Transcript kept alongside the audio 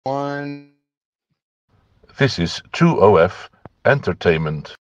This is 2OF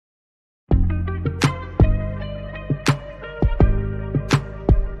Entertainment.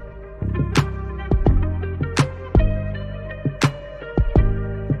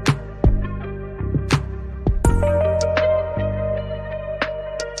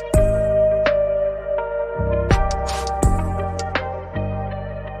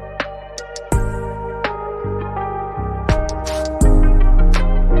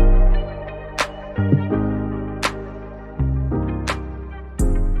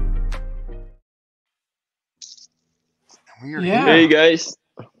 Yeah. Hey guys.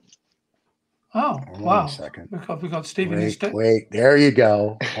 Oh, Hold wow. on a second. We got Stephen instead. Wait, there you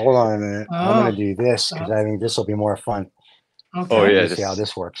go. Hold on a minute. I'm going to do this because Oh. I think this will be more fun. Okay. Oh yeah. Let's see how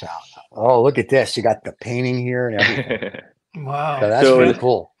this works out. Oh, look at this. You got the painting here and everything. Wow. So that's pretty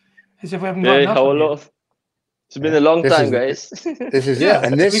cool. As if we haven't got Hey, enough how of you. long? It's been a long This time, is- guys. This is Yeah.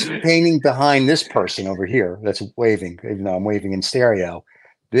 And this painting behind this person over here that's waving, even though I'm waving in stereo,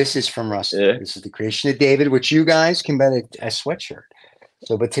 this is from Rusty. Yeah. This is the creation of David, which you guys can bet a sweatshirt.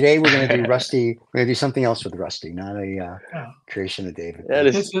 So, but today we're going to do Rusty. We're going to do something else with Rusty, not a creation of David. Yeah,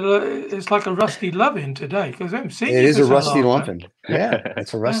 It's like a rusty loving today because I'm seeing It is a Rusty loving. Yeah,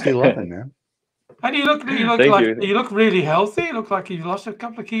 it's a Rusty loving, man. And you look Thank you look really healthy. You look like you've lost a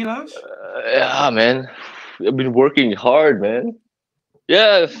couple of kilos. yeah, man. I've been working hard, man.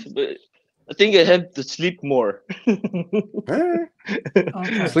 Yeah, but I think I have to sleep more. Okay.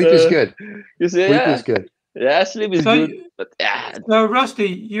 Sleep is good. Sleep is good. Yeah, sleep is good. But yeah. So Rusty,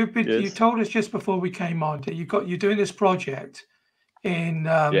 you Yes. told us just before we came on that you're doing this project in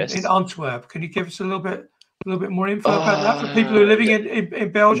Antwerp. Can you give us a little bit more info about that for people who are living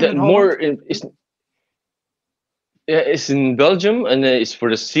in Belgium and Holland? It's in Belgium, and it's for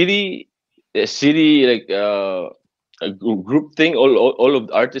the city like a group thing. All of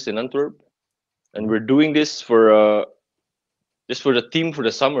the artists in Antwerp, and we're doing this for just for the theme for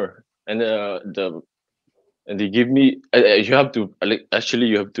the summer. And they give me you have to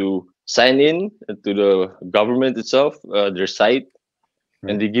you have to sign in to the government itself, their site,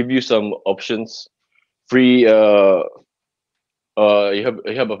 and they give you some options, free. You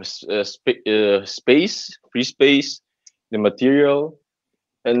have a space, free space, the material,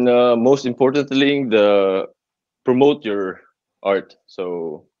 and most importantly, the promote your art.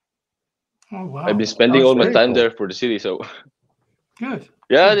 So Oh wow! I've been spending all my time there for the city. So good.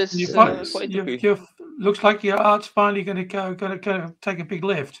 Yeah, this is quite okay. Looks like your art's finally going to take a big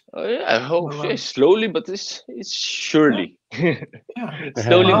lift. Oh yeah, I hope slowly, but it's surely. Yeah.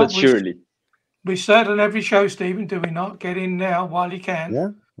 Slowly but surely. We said on every show, Stephen, do we not get in now while you can? Yeah,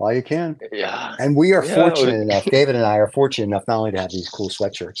 while you can. Yeah. And we are fortunate enough, David and I are fortunate enough not only to have these cool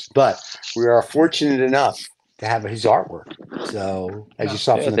sweatshirts, but we are fortunate enough to have his artwork. So as you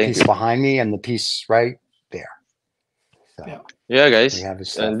saw from the piece behind me and the piece right there. So, yeah, guys.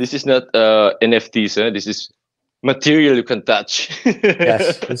 And this is not NFTs, this is material you can touch.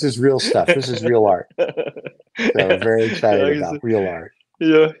 Yes, this is real stuff. This is real art. So we're very excited about real art.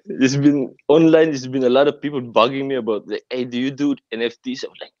 Yeah, it's been online. There's been a lot of people bugging me about, like, hey, do you do NFTs?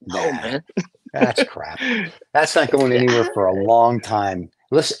 I'm like, no, man. That's crap. That's not going anywhere for a long time.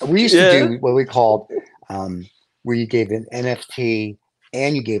 Listen, we used to do what we called where you gave an NFT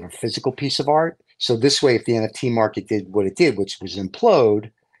and you gave a physical piece of art. So this way, if the NFT market did what it did, which was implode,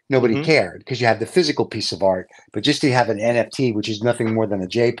 nobody cared because you have the physical piece of art. But just to have an NFT, which is nothing more than a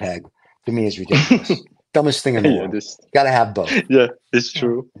JPEG, to me is ridiculous. Dumbest thing in the world. Got to have both. Yeah, it's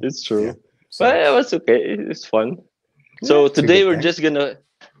true. It's true. Yeah. But it's okay. It's fun. So today we're just gonna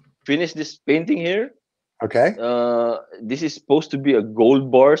finish this painting here. Okay. This is supposed to be a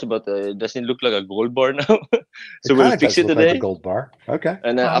gold bar, but it doesn't look like a gold bar now. So we'll fix it today. Like a gold bar. Okay.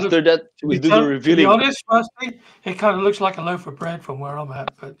 And after that, we do the revealing. To be honest, Rusty, it kind of looks like a loaf of bread from where I'm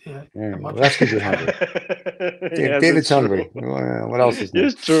at. But well, that's because you're hungry. David's hungry. What else is new?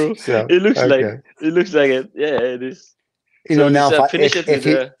 It's true. So, it looks like it. Yeah, it is. You know, now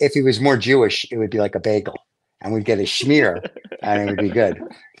if he was more Jewish, it would be like a bagel, and we'd get a schmear, and it would be good.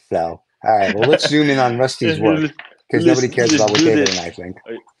 So. All right. Well, let's zoom in on Rusty's work because nobody cares about what David and I think.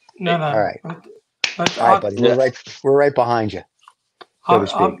 No. All right. All right, buddy. We're right behind you, so to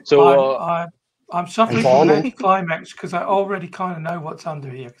speak. I'm suffering from an anticlimax because I already kind of know what's under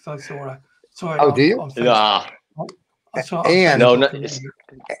here because I saw it. Oh, do you? Yeah.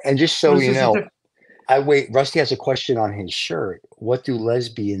 And just so you know, Rusty has a question on his shirt. What do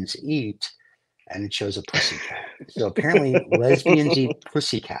lesbians eat? And it shows a pussycat. So apparently, lesbians eat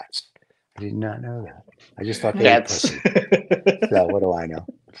pussycats. I did not know that. I just thought they ate pussy. So what do I know?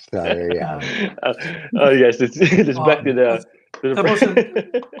 So there you go. Oh yes, it's back to the.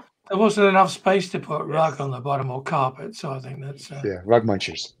 That There wasn't enough space to put rug on the bottom or carpet, so I think that's yeah, rug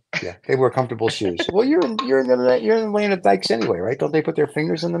munchers. Yeah, they wear comfortable shoes. Well, you're in the lane of dykes anyway, right? Don't they put their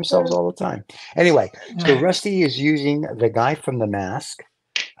fingers in themselves all the time? Anyway, so Rusty is using the guy from The Mask,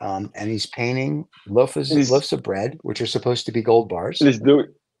 and he's painting loaves of bread, which are supposed to be gold bars.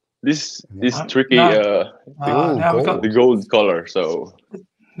 This tricky the gold color. So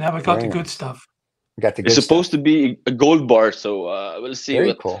now we got the good stuff. We got the good It's supposed stuff. to be a gold bar, so we'll see Very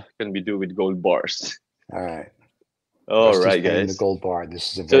what cool. can we do with gold bars. All right. All Rusty's right, painting guys. the gold bar.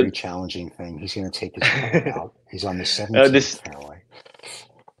 This is a very challenging thing. He's going to take his color out. He's on the 17th apparently.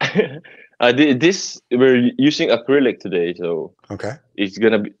 This we're using acrylic today, so okay. It's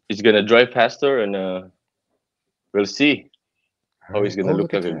gonna dry faster, and we'll see how it's gonna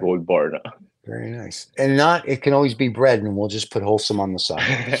look like a gold bar now. Very nice. And it can always be bread, and we'll just put wholesome on the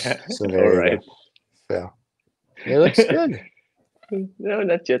side. So there you go. So it looks good. No,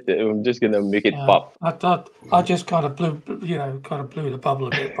 not yet. I'm just gonna make it pop. I thought I just kind of blew the bubble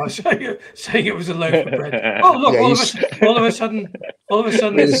a bit by saying it was a loaf of bread. Oh look! All of a sudden,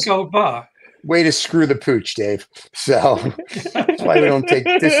 it's a gold bar. Way to screw the pooch, Dave. So that's why we don't take.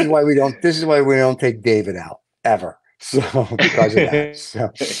 This is why we don't take David out ever. So because of that.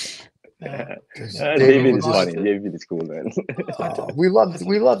 So. David is funny. David is cool, man. We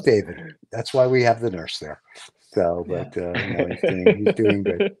love David. That's why we have the nurse there. So, but he's doing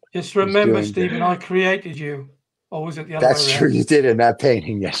good. Just remember, Stephen, I created you. Or was it the other way around? That's true. You did in that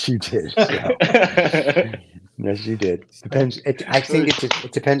painting. Yes, you did. So. Yes, you did. Depends. I think it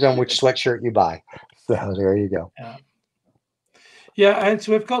depends on which sweatshirt you buy. So there you go. Yeah, and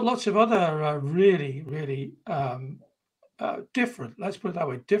so we've got lots of other really, really different. Let's put it that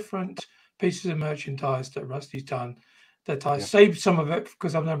way. Different pieces of merchandise that Rusty's done. That I saved some of it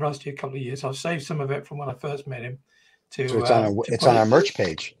because I've known Rusty a couple of years. I've saved some of it from when I first met him. So it's on our merch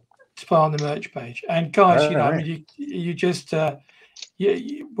page. To put on the merch page. And guys, I mean, you just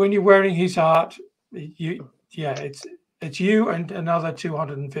when you're wearing his art, it's you and another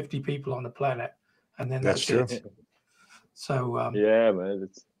 250 people on the planet, and then that's true. It. So yeah, man.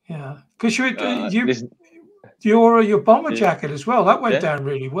 Because your bomber jacket as well. That went down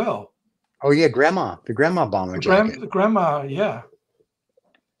really well. Oh yeah, the grandma bomber jacket. The grandma, yeah.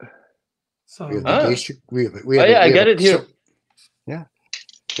 So I got it here. Yeah,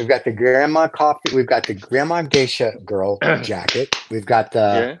 we've got the grandma coffee. We've got the grandma geisha girl jacket. We've got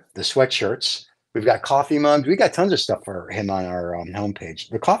the sweatshirts. We've got coffee mugs. We got tons of stuff for him on our homepage.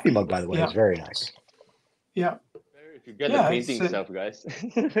 The coffee mug, by the way, is very nice. Yeah. If you get the painting stuff, guys.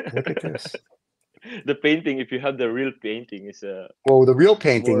 Look at this. The painting, if you have the real painting, is well, the real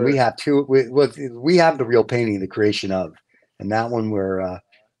painting we have two. We have the real painting, the creation of, and that one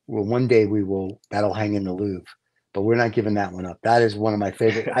one day that'll hang in the Louvre, but we're not giving that one up. That is one of my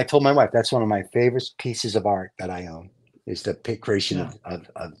favorite. I told my wife that's one of my favorite pieces of art that I own is the creation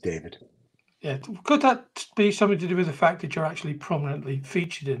of David. Yeah, could that be something to do with the fact that you're actually prominently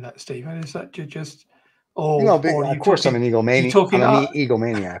featured in that, Stephen? Is that just? Of course, I'm an egomaniac. I'm an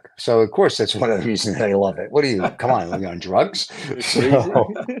egomaniac. So of course, that's one of the reasons I love it. What are you? Come on, are you on drugs?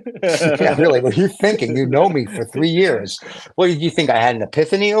 Yeah, really. What are you thinking? You know me for 3 years. What did you think? I had an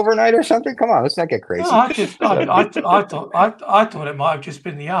epiphany overnight or something? Come on, let's not get crazy. No, I thought it might have just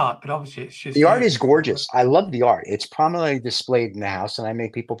been the art, but obviously it's just the art is gorgeous. I love the art. It's prominently displayed in the house, and I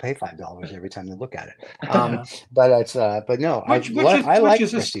make people pay $5 every time they look at it. But no, which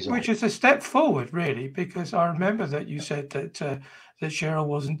is a step forward, really. Because I remember that you said that Cheryl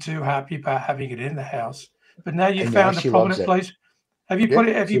wasn't too happy about having it in the house, but now you found a prominent place. Have you put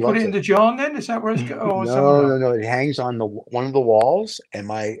it in the John? Then is that where it's going? No. It hangs on one of the walls,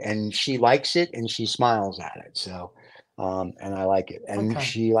 and she likes it, and she smiles at it. So, and I like it, and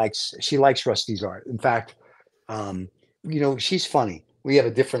she likes Rusty's art. In fact, she's funny. We have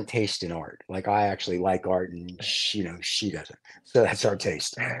a different taste in art. Like I actually like art, and she doesn't. So that's our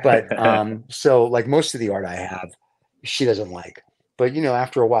taste. But so like most of the art I have, she doesn't like. But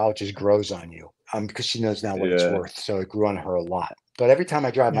after a while, it just grows on you. Because she knows now what it's worth. So it grew on her a lot. But every time I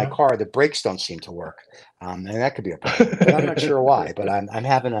drive my car, the brakes don't seem to work, and that could be a problem. But I'm not sure why. But I'm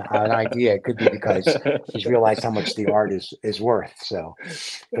having an idea. It could be because she's realized how much the art is worth. So,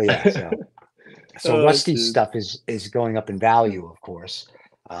 but yeah. So Rusty's stuff is going up in value, of course,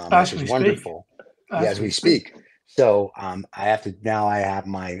 which is wonderful. As we speak. So I have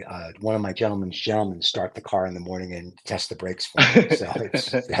my one of my gentlemen start the car in the morning and test the brakes for me. So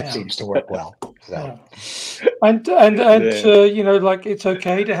that seems to work well. So. And you know, like it's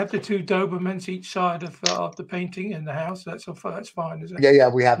okay to have the 2 Dobermans each side of the painting in the house. That's fine, is it? Yeah,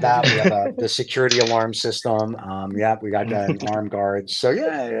 we have that. We have the security alarm system. Yeah, we got armed guards. So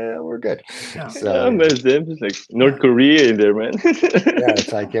yeah, we're good. Yeah. So it's like North Korea in there, man. yeah,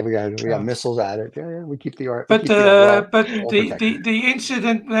 it's like we got missiles at it. Yeah, we keep the art. But the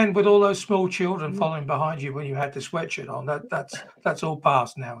incident then with all those small children Mm-hmm. following behind you when you had the sweatshirt on, that's all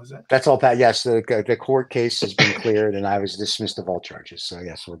past now, is it? That's all past. Yes, the court case has been cleared, and I was dismissed of all charges. So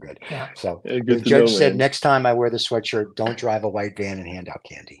yes, we're good. Yeah. So Yeah, the judge said next time I wear the sweatshirt, don't drive a white van and hand out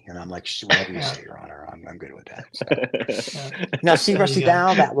candy. And I'm like, whatever you say, Your Honor, I'm good with that. So. Now see, Rusty,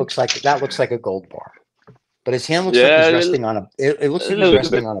 now that looks like a gold bar, but his hand looks like he's resting on a. It looks like he's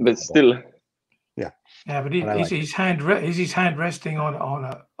resting on a. But still. Yeah, but is his hand resting on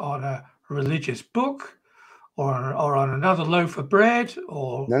a religious book, or on another loaf of bread,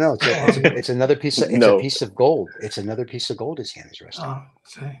 or no, it's another piece of a piece of gold. It's another piece of gold his hand is resting. Oh,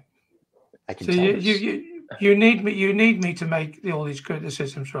 see. I can so tell you need me to make all these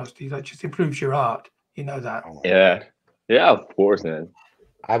criticisms, Rusty. That just improves your art. You know that. Oh, yeah, of course, man.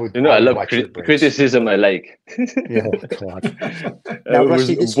 I would. I love criticism. I like. Yeah. Now,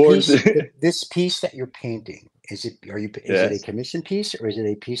 Rusty, this piece that you're painting, is it a commission piece, or is it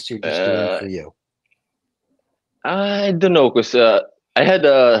a piece you're just doing for you? I don't know, because I had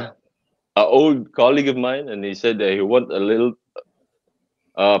a old colleague of mine, and he said that he want a little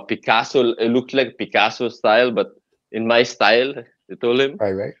Picasso. It looked like Picasso style, but in my style. I told him.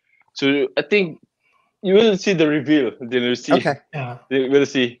 Right. So I think you will see the reveal. Then you see. Okay. Yeah. We'll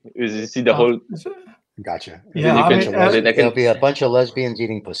see. We'll see the whole. Gotcha. Yeah, there'll be a bunch of lesbians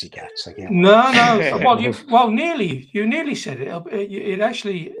eating pussycats. I can't. No. Well, nearly. You nearly said it. It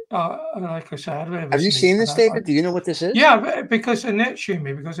actually, like I said, have you seen this, David? Do you know what this is? Yeah, because Annette showed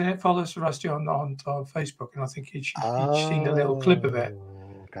me. Because Annette follows Rusty on Facebook, and I think she's seen a little clip of it.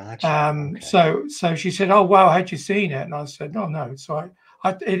 Gotcha. Okay. So she said, "Oh wow, had you seen it?" And I said, "No." So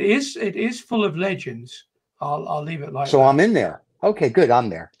it is full of legends. I'll leave it like that. So I'm in there. Okay, good. I'm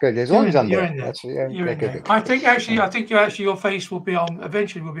there. Good. As long as I'm there. You're in there. I think your face will be on.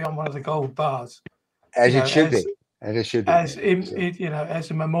 Eventually, will be on one of the gold bars. As it should be.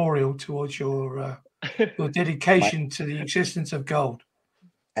 As a memorial towards your dedication to the existence of gold.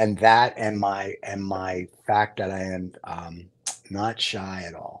 And that, and my fact that I am not shy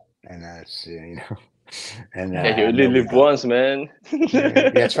at all, and that's And you only live once, man.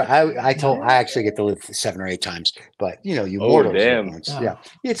 That's right. I actually get to live 7 or 8 times, but you mortals live once. Yeah,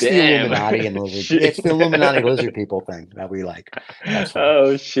 it's the Illuminati and lizard. It's the Illuminati lizard people thing that we like.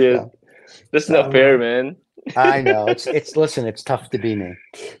 Oh shit, that's not fair, man. I know. Listen. It's tough to be me.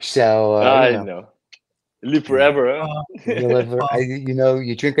 So I know. Live forever. Huh? You live.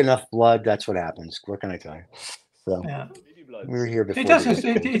 You drink enough blood. That's what happens. What can I tell you? So. Yeah. We were here before. It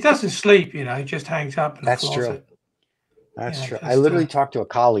doesn't sleep, it just hangs up. That's true. That's true. I literally talked to a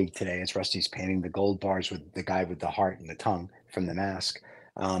colleague today as Rusty's painting the gold bars with the guy with the heart and the tongue from the mask.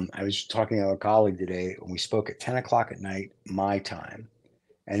 I was talking to a colleague today, and we spoke at 10 o'clock at night, my time.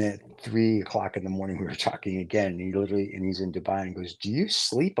 And at 3 o'clock in the morning, we were talking again. And he's in Dubai and goes, "Do you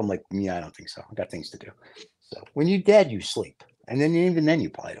sleep?" I'm like, "Yeah, I don't think so. I got things to do." So when you're dead, you sleep. And then even then, you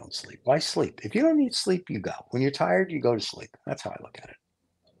probably don't sleep. Why sleep? If you don't need sleep, you go. When you're tired, you go to sleep. That's how I look at it.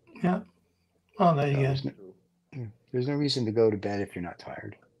 Yeah. Oh, there you go. There's no reason to go to bed if you're not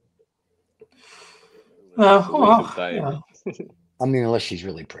tired. Yeah. I mean, unless she's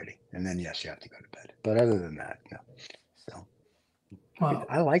really pretty. And then, yes, you have to go to bed. But other than that, no. So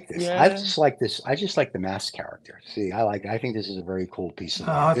I like this. Yeah. I just like this. I just like the mask character. See, I think this is a very cool piece of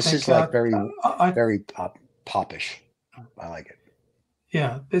art. This is like very popish. I like it.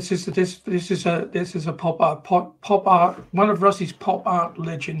 Yeah, this is a pop art, one of Rusty's pop art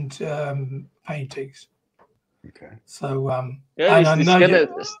legend paintings. Okay. So it's kind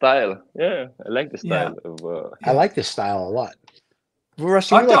of style. Yeah, I like the style of. I like this style a lot.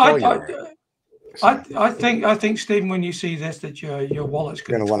 Rusty, I think Stephen, when you see this, that your wallet's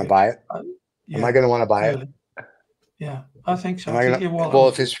going to want to buy it. Am I going to want to buy it? Yeah, I think so. Well,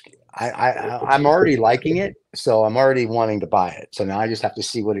 if it's. I'm already liking it, so I'm already wanting to buy it. So now I just have to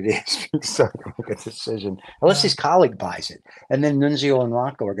see what it is so I can make a decision. Unless his colleague buys it. And then Nunzio and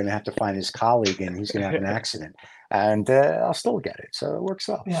Rocco are going to have to find his colleague, and he's going to have an accident. And I'll still get it. So it works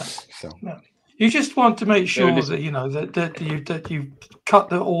out. Yeah. So you just want to make sure that you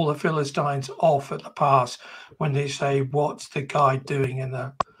cut all the Philistines off at the pass when they say, "What's the guy doing in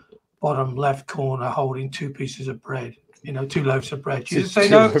the bottom left corner holding 2 pieces of bread?" 2 loaves of bread. You just say,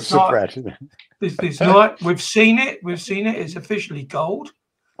 "No, it's not. It's not. We've seen it. It's officially gold."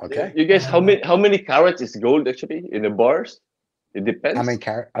 Okay. You guys, how many carats is gold actually in the bars? It depends. How many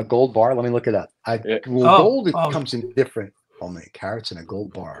carat? A gold bar? Let me look it up. Gold comes in different. How many carats in a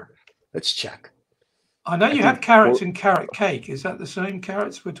gold bar? Let's check. I know you have carrots and carrot cake. Is that the same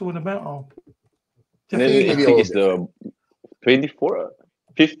carrots we're talking about? Or I think it's the 24,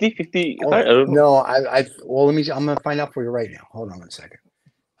 50. I don't No, know. well, I'm going to find out for you right now. Hold on 1 second.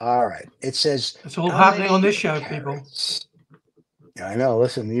 All right. It says it's all happening on this show, carats? People. Yeah, I know.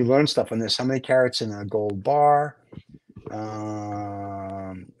 Listen, you learn stuff on this. How many carats in a gold bar?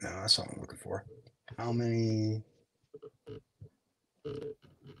 No, that's not what I'm looking for. How many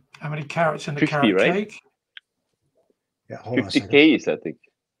carats in the 50, carrot right? cake? Yeah, hold 50 on a Ks, I think.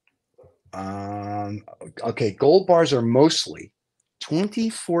 Okay, gold bars are mostly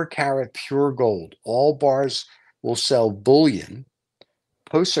 24 karat pure gold. All bars will sell bullion.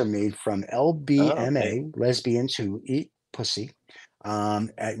 Posts are made from LBMA, lesbians who eat pussy.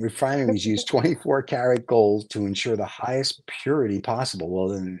 At refineries use 24 karat gold to ensure the highest purity possible. Well,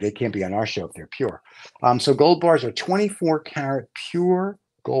 then they can't be on our show if they're pure. So gold bars are 24 karat pure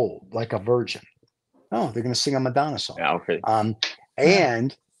gold, like a virgin. Oh, they're going to sing a Madonna song. Yeah, okay.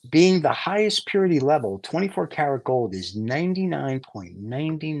 And being the highest purity level, 24 karat gold is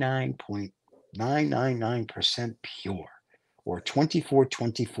 99.999% pure, or 24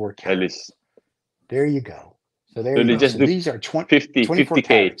 carats. There you go. So there you go. So these are 24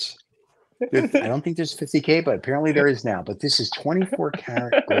 carats. I don't think there's 50K, but apparently there is now. But this is 24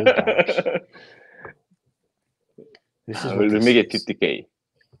 karat gold bars. This is what we'll make it 50K.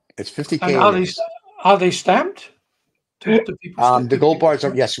 It's 50K. And are they stamped? The gold bars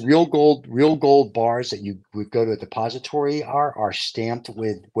are, yes, real gold bars that you would go to a depository are stamped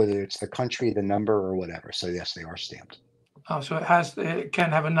with whether it's the country, the number, or whatever. So yes, they are stamped. Oh, so it can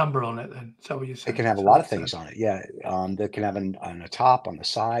have a number on it then. So what you're saying? It can have a lot of things on it. Yeah, they can have on the top, on the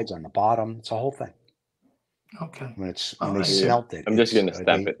sides, on the bottom. It's a whole thing. Okay. When they smelt it, I'm just gonna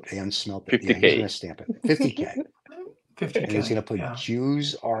stamp it. They unsmelt it. 50K. Yeah, he's gonna stamp it. 50K. 50K. And he's gonna put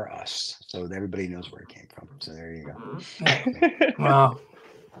Jews are us, so that everybody knows where it came from. So there you go. Yeah. Well,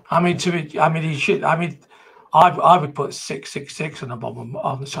 I would put 666 on the bottom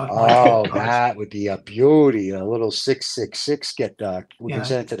on the side. Oh, that would be a beauty. A little 666. We can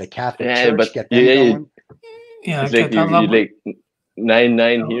send it to the Catholic Church. But get them going. Yeah, it's like you like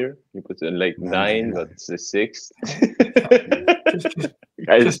 99 here. You put in like 9, but it's a 6.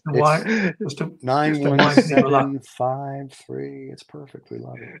 Just the white. 91753. It's perfect. We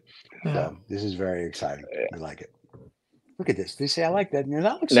love it. Yeah. So this is very exciting. We like it. Look at this. They say I like that.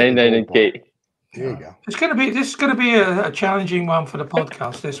 That looks 99K. There you go. This is going to be a challenging one for the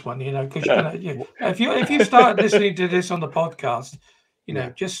podcast. This one, because if you start listening to this on the podcast,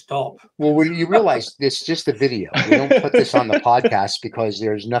 just stop. Well, when you realize this, just a video. We don't put this on the podcast because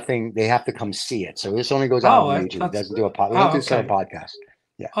there's nothing. They have to come see it. So this only goes out on YouTube. It doesn't do a podcast. We don't do this on a podcast.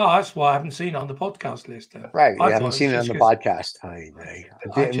 Yeah. Oh, that's why I haven't seen it on the podcast list. Then. Right, you haven't seen it on the podcast.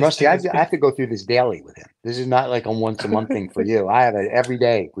 Rusty, I have to go through this daily with him. This is not like a once a month thing for you. I have it every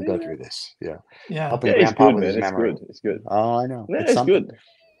day. We go through this. Yeah. Helping Grandpa with his memory. It's good. Oh, I know. Yeah, it's good.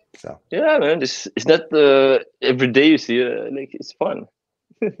 So yeah, man, it's not every day you see it. Like it's fun.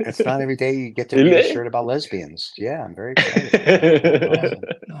 It's not every day you get to read a shirt about lesbians. Yeah, I'm very excited.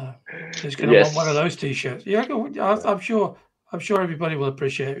 Just going to want one of those T-shirts. Yeah, I'm sure everybody will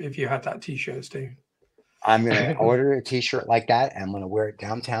appreciate it if you had that T-shirt, Steve. I'm going to order a T-shirt like that, and I'm going to wear it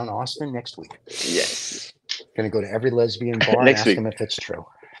downtown Austin next week. Yes. Going to go to every lesbian bar and ask them if it's true.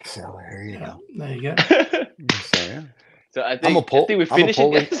 So there you go. There you go. So I think we finished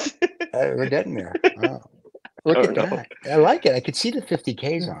it. We're getting there. Look at that. I like it. I could see the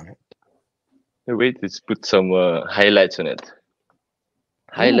 50Ks on it. Wait, let's put some highlights on it.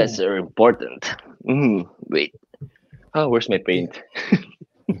 Highlights are important. Wait. Oh, where's my paint?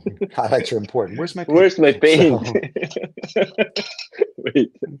 Highlights are important. Where's my paint? Where's my paint? Wait.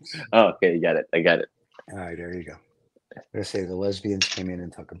 Oh, okay, I got it. All right, there you go. I'm going to say the lesbians came in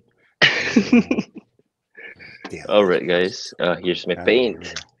and took them. All right, guys. Here's my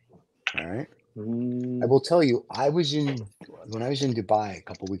paint. All right. I will tell you, when I was in Dubai a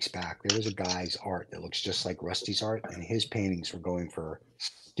couple weeks back, there was a guy's art that looks just like Rusty's art, and his paintings were going for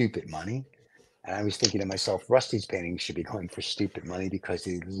stupid money. And I was thinking to myself, Rusty's paintings should be going for stupid money because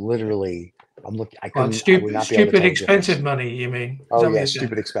he literally, stupid expensive money, you mean? Oh yeah,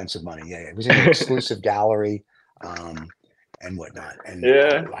 stupid expensive money. Yeah, it was in an exclusive gallery. And whatnot. And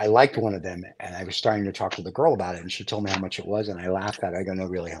I liked one of them, and I was starting to talk to the girl about it, and she told me how much it was, and I laughed at it. I go, no,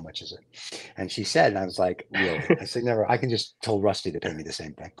 really, how much is it? And she said, and I was like, really? I said, never. I can just tell Rusty to pay me the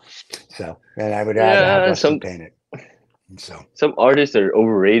same thing. So, and I would have Rusty paint it. And so some artists are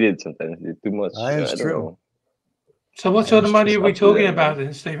overrated sometimes. They're too much. that is I don't true. know. So what That sort is of money true. are we Up to them, talking man. about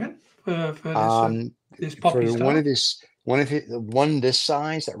then, Stephen? For this poppy For stuff? one this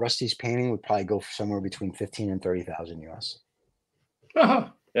size that Rusty's painting would probably go for somewhere between 15 and 30,000 US. Oh,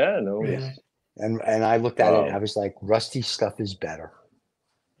 Yeah, no. really? And I looked at it and I Wow. was like, Rusty's stuff is better.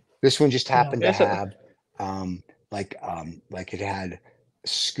 This one just happened to Yeah, so, have like it had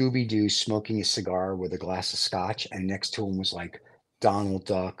Scooby-Doo smoking a cigar with a glass of scotch, and next to him was like Donald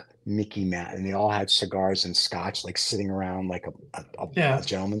Duck, Mickey Mouse, and they all had cigars and scotch like sitting around like Yeah. a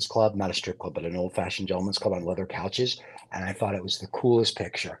gentleman's club, not a strip club, but an old-fashioned gentleman's club on leather couches. And I thought it was the coolest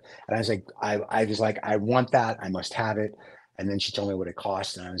picture. And I was like, I was like, I want that. I must have it. And then she told me what it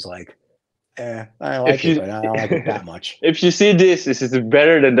cost, and I was like, I like it, but I don't like it that much. if you see this is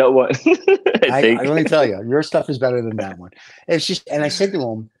better than that one. I think. Let me tell you, your stuff is better than that one. It's just, and I said to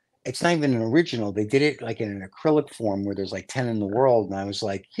him, it's not even an original. They did it like in an acrylic form where there's like 10 in the world. And I was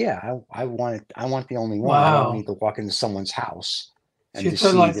like, yeah, I want it. I want the only one. I don't Wow. need to walk into someone's house and So to you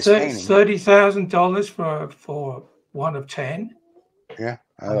took see like this painting. $30,000 for one of 10? Yeah.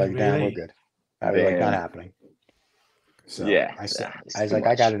 I I was mean, like, nah, we're really? good. I was like, not Man. happening. So Yeah, I said, it's I was too like,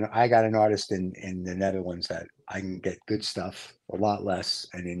 much. I got an artist in the Netherlands that I can get good stuff a lot less,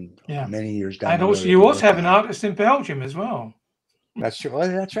 and in Yeah. many years down And the also, road, you it'll be also have worth an mine. artist in Belgium as well. That's true. Well,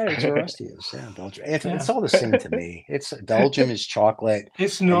 that's right. It's where Rusty is. Yeah, Belgium. It's Yeah. all the same to me. It's Belgium is chocolate.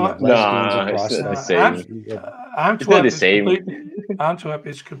 It's And you not. have lesbians Nah, it's across not the the. same. Antwerp the is same. Antwerp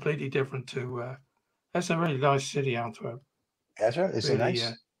is completely different to. That's a really nice city, Antwerp. That's right. It's Really,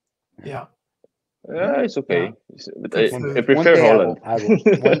 nice. yeah. Yeah, it's okay. But Good I food. prefer Holland.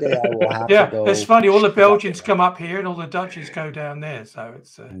 One day I will have to Yeah, go. it's funny. All the check out Belgians there. come up here, and all the Dutchies go down there. So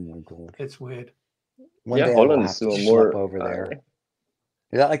it's Oh my God. it's weird. One Yeah, day I will Holland have is to more. schlep over there.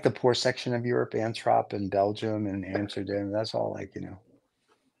 Is that like the poor section of Europe, Antwerp and Belgium and Amsterdam? That's all like,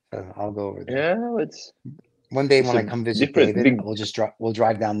 So I'll go over there. Yeah, it's One day it's when a I come visit different David, big. we'll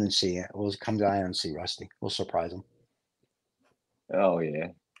drive down and see it. We'll come down and see Rusty. We'll surprise him. Oh yeah,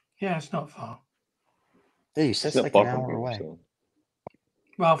 Yeah, it's not far. Hey, it's that's not like an far from hour here. away. So.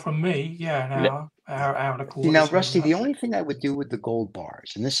 Well, from me, yeah, an Yeah. hour and a quarter. See, now, something Rusty, like the that. only thing I would do with the gold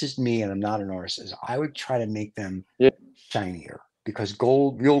bars, and this is me, and I'm not an artist, is I would try to make them Yeah. shinier because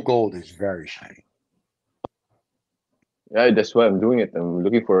real gold is very shiny. Yeah, that's why I'm doing it. I'm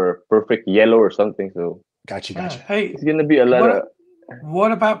looking for a perfect yellow or something. So Gotcha. Hey, it's gonna be a lot of.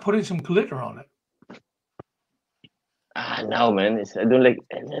 what about putting some glitter on it? No, man.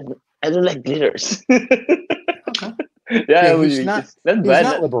 I don't like glitters. Okay. Yeah, he's not. it's not He's bad.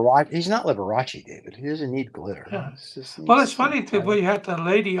 not Liberace. He's not Liberace, David. He doesn't need glitter. Yeah. It's Well, it's funny that we had the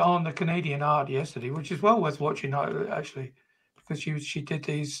lady on the Canadian Art yesterday, which is well worth watching actually, because she did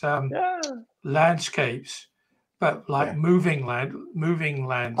these landscapes, but like moving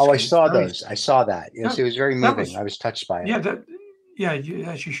landscapes. Oh, I saw those. I saw that. Yes, it was very moving. was- I was touched by it. Yeah,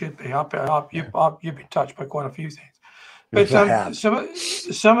 as you should be. You've been touched by quite a few things. But Yes, I have.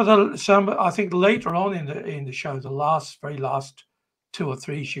 some I think later on in the show, the very last 2 or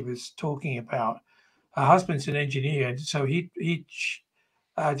 3, she was talking about her husband's an engineer, and so he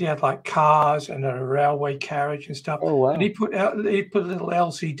had like cars and a railway carriage and stuff. Oh, wow. And he put little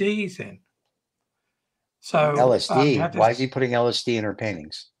LCDs in. So LSD. Why is he putting LSD in her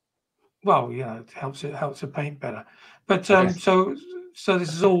paintings? Well, it helps it paint better. But so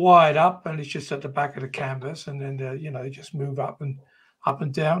this is all wired up, and it's just at the back of the canvas, and then they just move up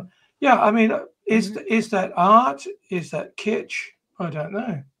and down. Yeah, I mean, is that art? Is that kitsch? I don't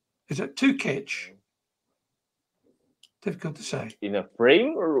know. Is it too kitsch? Difficult to say. In a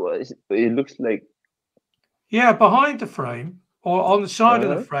frame, or what is it? It looks like. Yeah, behind the frame or on the side of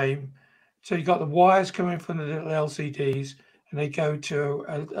the frame. So you got the wires coming from the little LCDs, and they go to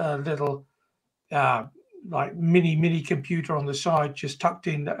a little like mini computer on the side, just tucked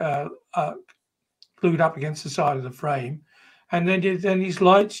in, glued up against the side of the frame, and then these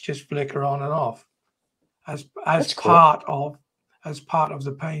lights just flicker on and off as part of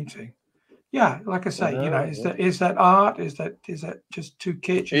the painting. Yeah, like I say, is that art? Is that just too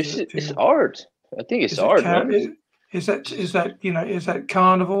kitsch? It's art. I think it's art, man. Is that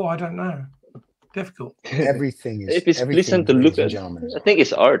carnival? I don't know. Difficult. Everything is. If it's pleasant to look at, I think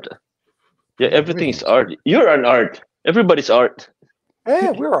it's art. Yeah, everything is art. You're an art. Everybody's art.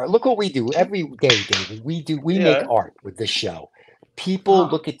 Yeah, we're art. Look what we do every day, David. We make art with this show. People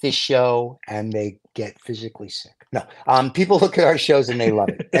look at this show and they get physically sick. No, people look at our shows and they love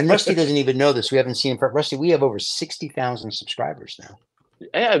it. And Rusty doesn't even know this. We haven't seen him. Rusty, we have over 60,000 subscribers now.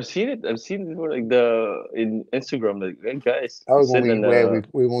 Yeah, I've seen it. I've seen it before, like in Instagram, like, hey guys, Oh, send an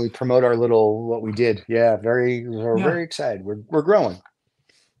when we promote our little what we did. Yeah, we're Yeah. very excited. We're growing.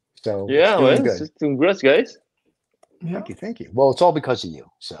 So it's yeah, doing man. good. Congrats, guys. Yeah. Thank you. Well, it's all because of you.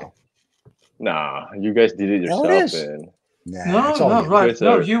 So Nah, you guys did it no, it yourself, is. man. Nah, it's No, all no, you. You right. guys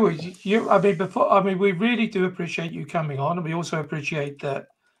No, are. you. I mean, we really do appreciate you coming on, and we also appreciate that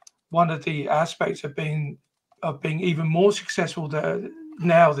one of the aspects of being even more successful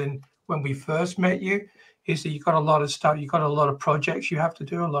now than when we first met you is that you've got a lot of stuff, you've got a lot of projects you have to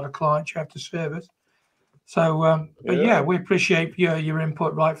do, a lot of clients you have to service. So, but yeah, we appreciate your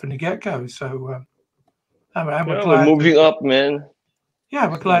input right from the get go. So, and we're Yeah, we're glad. moving up, man. Yeah,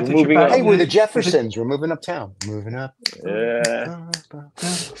 we're glad We're that you're moving back. up. Hey, we're the Jeffersons. We're moving uptown. Moving up. Yeah.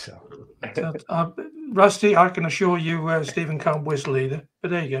 So Rusty, I can assure you, Stephen can't whistle either.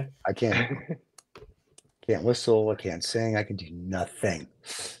 But there you go. I can't whistle. I can't sing. I can do nothing.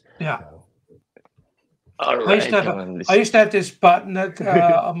 Yeah. So, All I used right, to come on. I used to have this button that,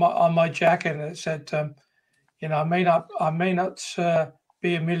 on my jacket that said, I may not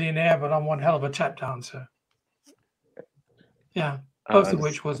be a millionaire, but I'm one hell of a tap dancer. Yeah, both of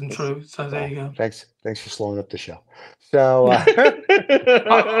which wasn't true. So there you go. thanks for slowing up the show. So I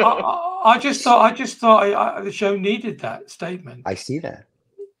just thought the show needed that statement. I see that.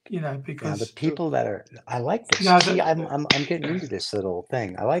 Because the people that are, I like this. See, I'm getting into this little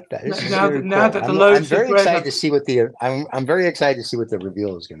thing. I like that. This is really cool. That the loaves I'm very of bread excited to see what I'm very excited to see what the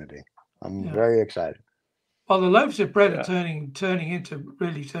reveal is going to be. I'm very excited. Well, the loaves of bread are turning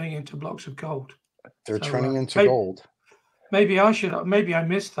into blocks of gold. They're turning into gold. Maybe I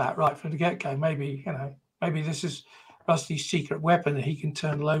missed that right from the get go. Maybe this is Rusty's secret weapon that he can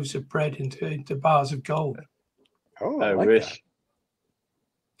turn loaves of bread into bars of gold. Oh, I like wish. That.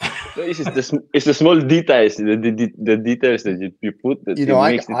 It's the small details, the details that you put that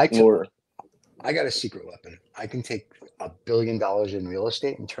makes it more. I got a secret weapon. I can take $1 billion in real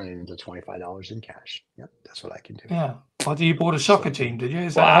estate and turn it into $25 in cash. Yep, that's what I can do. Yeah. Well, you bought a soccer team, did you?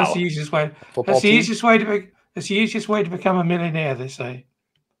 That's the easiest way. That's the easiest way to become a millionaire, they say.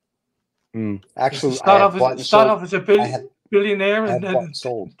 Actually, start off as a billionaire and then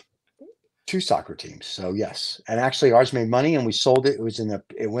sold 2 soccer teams. So yes, and actually ours made money and we sold it.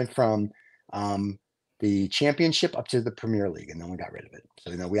 It went from the championship up to the Premier League, and then we got rid of it.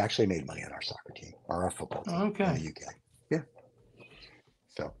 So we actually made money on our soccer team or our football team in the UK. Yeah.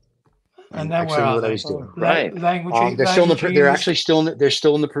 So and then where are what they? I was doing. Right. They're actually still in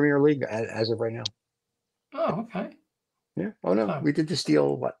the Premier League as of right now. Oh, okay. Yeah. Oh no, we did this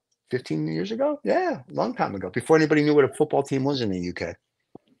deal 15 years ago? Yeah, a long time ago. Before anybody knew what a football team was in the UK.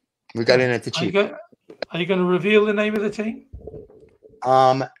 We got in at the cheap. Are you going to reveal the name of the team?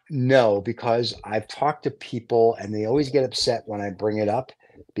 No, because I've talked to people and they always get upset when I bring it up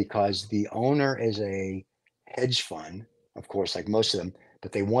because the owner is a hedge fund, of course, like most of them,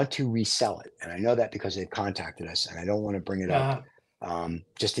 but they want to resell it. And I know that because they've contacted us and I don't want to bring it up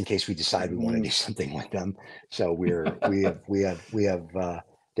just in case we decide we want to do something with them. So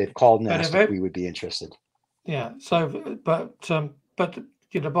they've called and asked if we would be interested. Yeah. So, but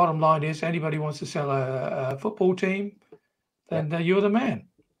the bottom line is anybody wants to sell a football team, then you're the man.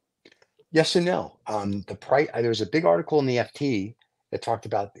 Yes and no. The price. There was a big article in the FT that talked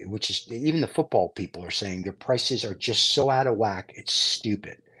about, which is even the football people are saying their prices are just so out of whack. It's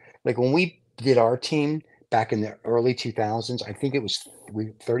stupid. Like when we did our team back in the early 2000s, I think it was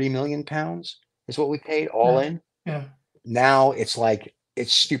 30 million pounds is what we paid all in. Yeah. Now it's like,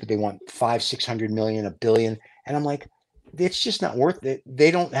 it's stupid. They want 500-600 million, $1 billion. And I'm like, it's just not worth it.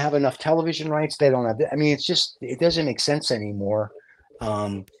 They don't have enough television rights. They don't have, it doesn't make sense anymore.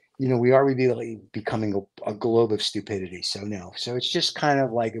 We are really becoming a globe of stupidity. So no. So it's just kind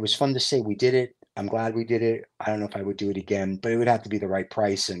of like, it was fun to say we did it. I'm glad we did it. I don't know if I would do it again, but it would have to be the right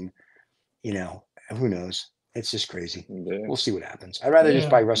price. And, who knows? It's just crazy. Yeah. We'll see what happens. I'd rather just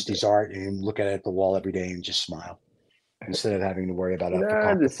buy Rusty's art and look at it at the wall every day and just smile instead of having to worry about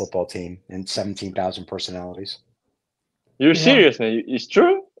a football team and 17,000 personalities. You're serious, man? It's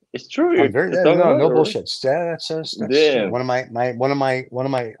true. It's true. I'm very no bullshit. That's true. One of my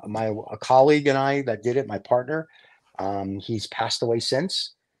a colleague and I that did it. My partner, he's passed away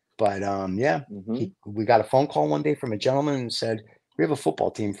since, but we got a phone call one day from a gentleman and said we have a football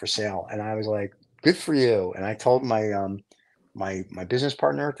team for sale, and I was like, good for you. And I told my my business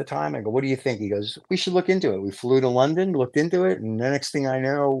partner at the time, I go, what do you think? He goes, we should look into it. We flew to London, looked into it, and the next thing I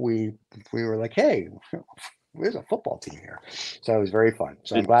know, we were like, hey, there's a football team here. So it was very fun.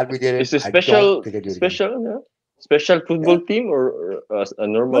 So I'm glad we did it. It's a special football team or a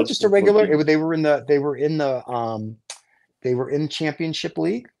normal? No, just a regular. They were in the they were in championship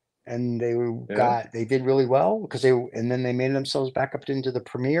league, and Yeah. they did really well because and then they made themselves back up into the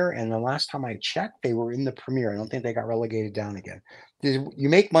Premier. And the last time I checked, they were in the Premier. I don't think they got relegated down again. You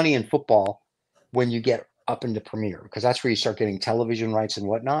make money in football when you get up into Premier, because that's where you start getting television rights and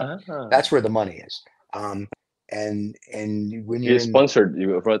whatnot. That's where the money is. And when you're sponsored,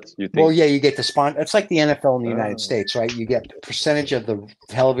 what you think? Well, yeah, you get the sponsor. It's like the NFL in the United States, right? You get a percentage of the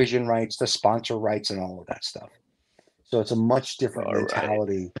television rights, the sponsor rights, and all of that stuff. So it's a much different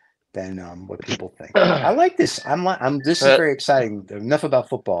mentality than what people think. I like this. This is very exciting. Enough about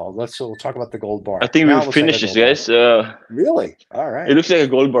football. We'll talk about the gold bar. I think we've finished this, guys. Really? All right. It looks like a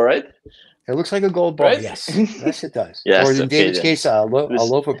gold bar, right? It looks like a gold bar. Right? Yes. Yes, it does. Yes, or in David's case, a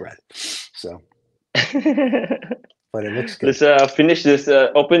loaf of bread. So. But it looks good. Let's finish this.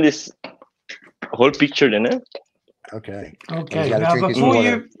 Open this whole picture, then. Okay. Okay. Now,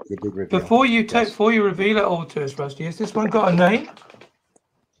 before you reveal it all to us, Rusty, has this one got a name?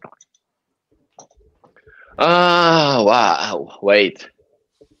 Wow. Wait.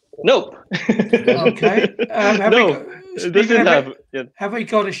 Nope. Okay. It doesn't have. Have we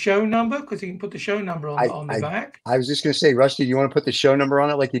got a show number? Because you can put the show number on the back. I was just going to say, Rusty, do you want to put the show number on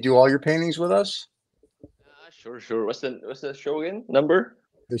it like you do all your paintings with us? Sure. What's the show again? Number?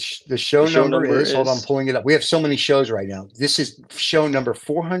 The show number is, hold on, I'm pulling it up. We have so many shows right now. This is show number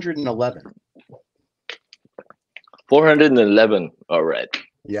 411. 411. All right.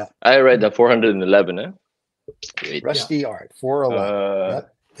 Yeah. I read the 411. Wait. Rusty Art 411.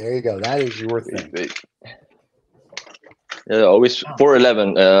 Yep. There you go. That is your thing. Wait. Yeah, always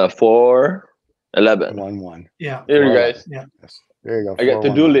 411. 411. 1-1. Yeah. Here you guys. Yeah. There you go. I got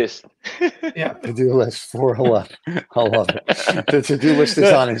to-do list. Yeah. To-do list 411. I love it. The to-do list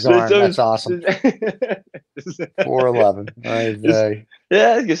is on his arm. That's awesome. 411.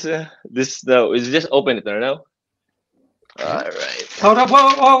 Yeah, I guess this no, it's just open it there now. All right. Hold up.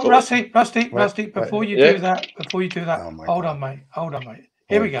 Whoa, Rusty. Before you do that, Oh, hold on, mate.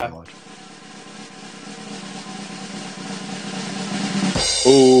 Here we go.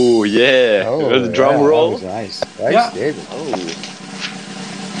 Oh yeah. The drum roll. That was nice. Nice, David.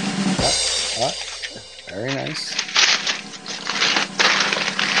 Very nice.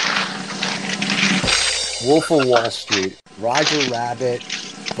 Wolf of Wall Street, Roger Rabbit,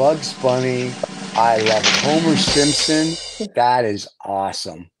 Bugs Bunny. I love it. Homer Simpson. That is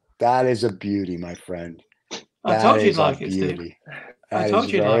awesome. That is a beauty, my friend. I told you'd like it, Steve. That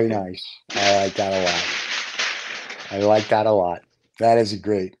is very nice. I like that a lot. That is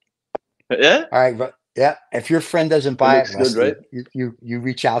great. Yeah. All right, but yeah, if your friend doesn't buy it, good, right? you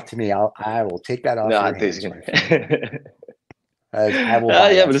reach out to me. I will take that off. No, your hands, my friend. I will.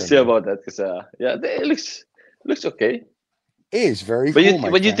 Yeah, but let's see about that because it looks okay. It is very. But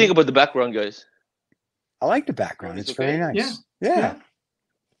cool, what do you think about the background, guys? I like the background. It's very nice. Yeah.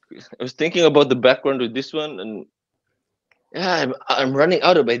 I was thinking about the background with this one, and I'm running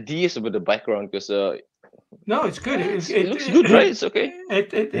out of ideas about the background because no, it's good. It looks good, right? It's okay.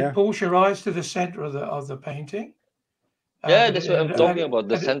 It pulls your eyes to the center of the painting. Yeah, that's what I'm talking about.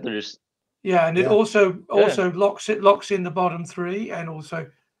 The centers. Yeah, and it also locks in the bottom three and also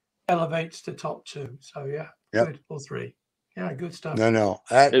elevates the top two. So good, all three. Yeah, good stuff. No,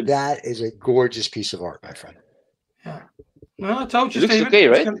 that is a gorgeous piece of art, my friend. Yeah. Well, I told you, it looks Stephen. Okay,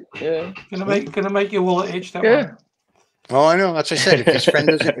 right? Gonna make your wallet itch. That one. Oh, I know. That's what I said. If his friend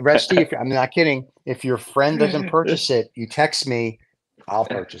doesn't, Rusty, I'm not kidding. If your friend doesn't purchase it, you text me. I'll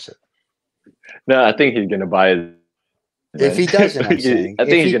purchase it. No, I think he's gonna buy it. If he doesn't, I'm saying. I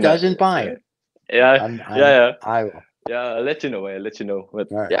think if he doesn't buy it, I will. Yeah, I'll let you know. But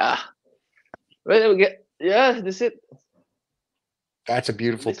right. That's it. That's a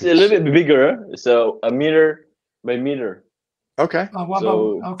beautiful piece. It's a little bit bigger, so a meter by meter. Okay. One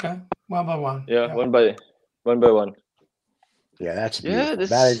by one. Yeah, one by one. Yeah, that's beautiful.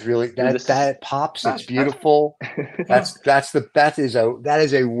 That is really that pops. It's beautiful. That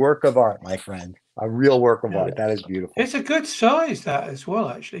is a work of art, my friend. A real work of art. That is beautiful. It's a good size that as well,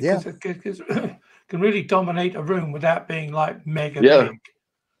 actually. Yeah. Because it can really dominate a room without being like mega big.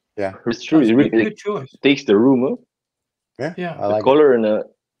 Yeah, it's true. It really good choice. Takes the room, huh? Yeah. I like the color and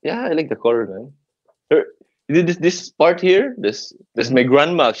I like the color, man. This part here, this my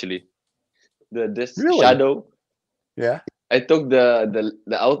grandma actually. This shadow. Yeah. I took the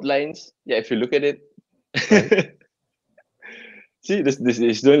outlines. Yeah, if you look at it. Right. See, this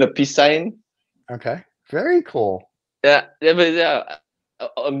is doing a peace sign. Okay. Very cool. Yeah, but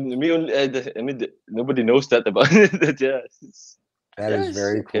nobody knows that about it. That is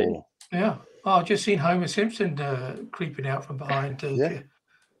very cool. Yeah. Oh, I've just seen Homer Simpson creeping out from behind.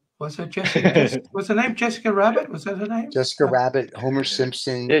 Was it Jessica? Was her name Jessica Rabbit? Was that her name? Jessica Rabbit, Homer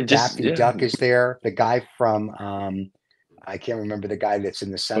Simpson, Yeah, Daffy Duck is there. The guy from I can't remember the guy that's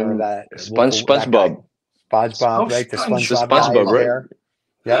in the center of that. SpongeBob. SpongeBob, right? The SpongeBob guy SpongeBob, is right? there.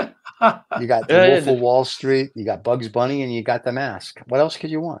 Yep. You got the Wolf of Wall Street. You got Bugs Bunny, and you got the Mask. What else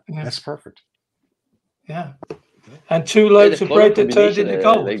could you want? Yeah. That's perfect. Yeah. And 2 loaves of bread that turned into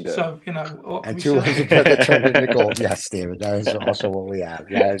gold. like so, you know. And 2 loaves of bread that turned into gold. Yes, David. That is also what we have.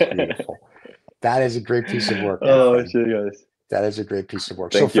 That is beautiful. That is a great piece of work. Oh, shit, guys. That is a great piece of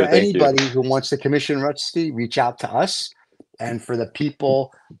work. Thank so you, for anybody who wants to commission Rusty, reach out to us. And for the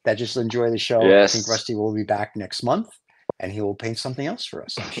people that just enjoy the show, I think Rusty will be back next month, and he will paint something else for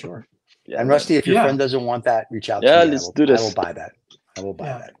us, I'm sure. And Rusty, if your friend doesn't want that, reach out to me. Let's do this. I will buy that. I will buy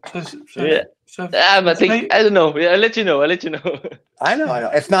that. But I don't know. I'll let you know. I know.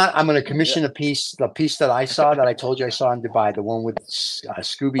 If not, I'm going to commission the piece that I saw, that I told you I saw in Dubai, the one with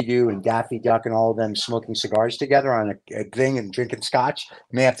Scooby-Doo and Daffy Duck and all of them smoking cigars together on a thing and drinking scotch.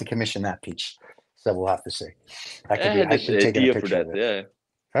 May have to commission that piece. So we'll have to see. I should take a picture of it.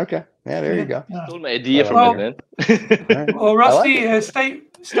 Okay. Yeah, there you go. Stole my idea from it, man. Well, Rusty,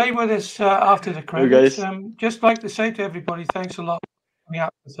 stay with us after the credits. Just like to say to everybody, thanks a lot for coming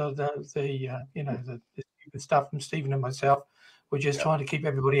up. So the stupid stuff from Stephen and myself. We're just trying to keep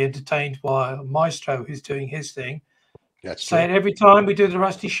everybody entertained while Maestro is doing his thing. That's Say it every time we do the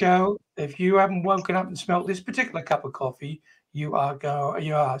Rusty Show. If you haven't woken up and smelt this particular cup of coffee, you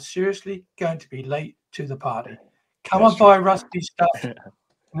are seriously going to be late to the party. Come on, buy Rusty stuff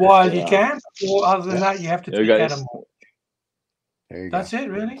while you can, or other than that, you have to take out a more. That's it,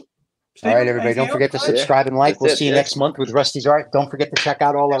 really. Stephen, all right, everybody, don't forget to subscribe and like. We'll see you next month with Rusty's Art. Don't forget to check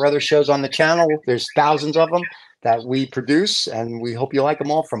out all our other shows on the channel. There's thousands of them that we produce, and we hope you like them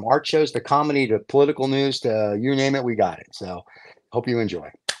all, from art shows to comedy to political news to you name it, we got it. So hope you enjoy.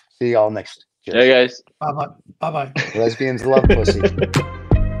 See you all next. Cheers. Yeah, guys. Bye-bye. Bye-bye. Lesbians love pussy.